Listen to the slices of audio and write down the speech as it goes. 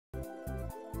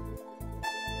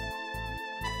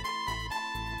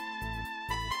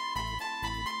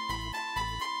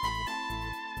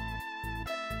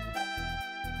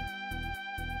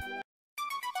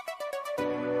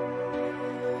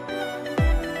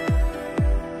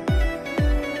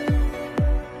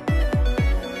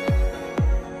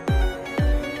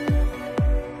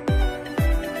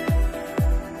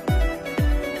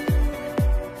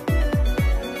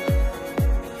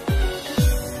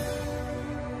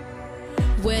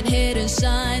When hidden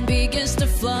shine begins to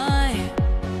fly,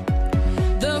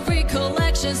 the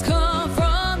recollections come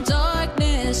from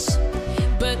darkness,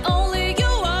 but only you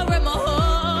are in my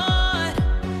heart.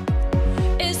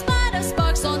 In spite of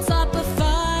sparks on top of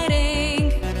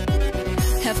fighting,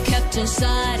 have kept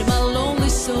inside my lonely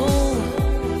soul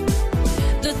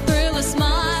the thrill of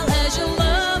smile as your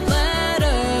love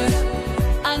letter.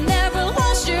 I never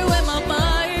lost you in my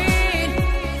mind,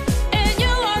 and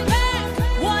you are back.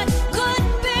 What could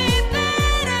be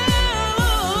better?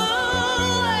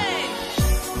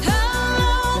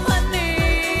 Hello, honey.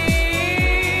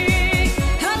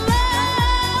 Hello,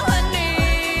 honey.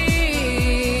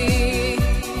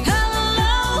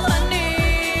 Hello, honey.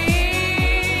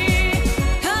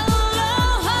 Hello,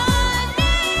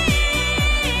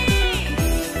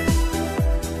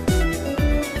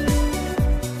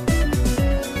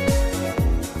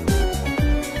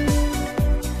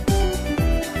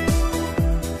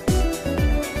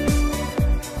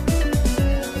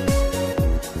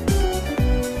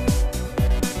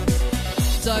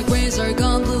 dark rays are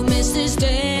gone, blue mist is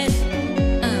dead.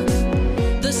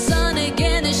 The sun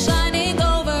again is shining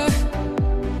over.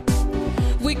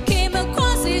 We came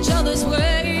across each other's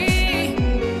way.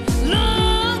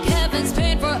 Look, heaven's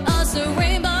paid for us a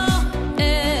rainbow.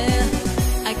 Yeah.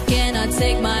 I cannot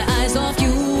take my eyes off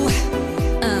you.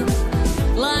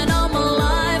 Line on my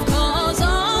life, cause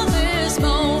all this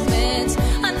moment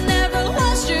I never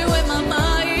lost you in my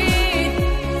mind,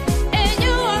 and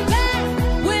you are back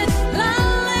with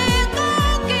lonely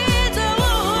cookies.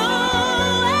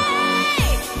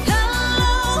 Hey,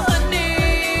 hello, honey.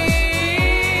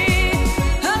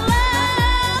 Hello,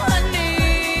 honey.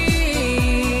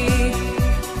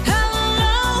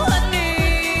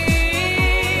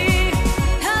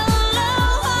 Hello,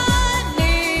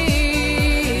 honey.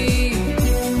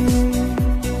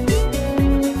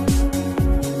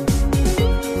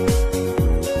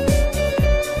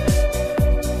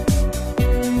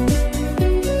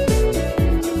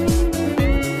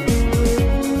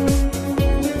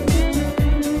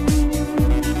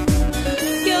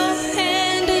 Your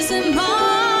hand is in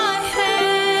my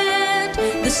hand.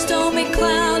 The stormy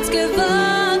clouds give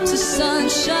up to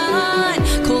sunshine.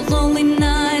 Cold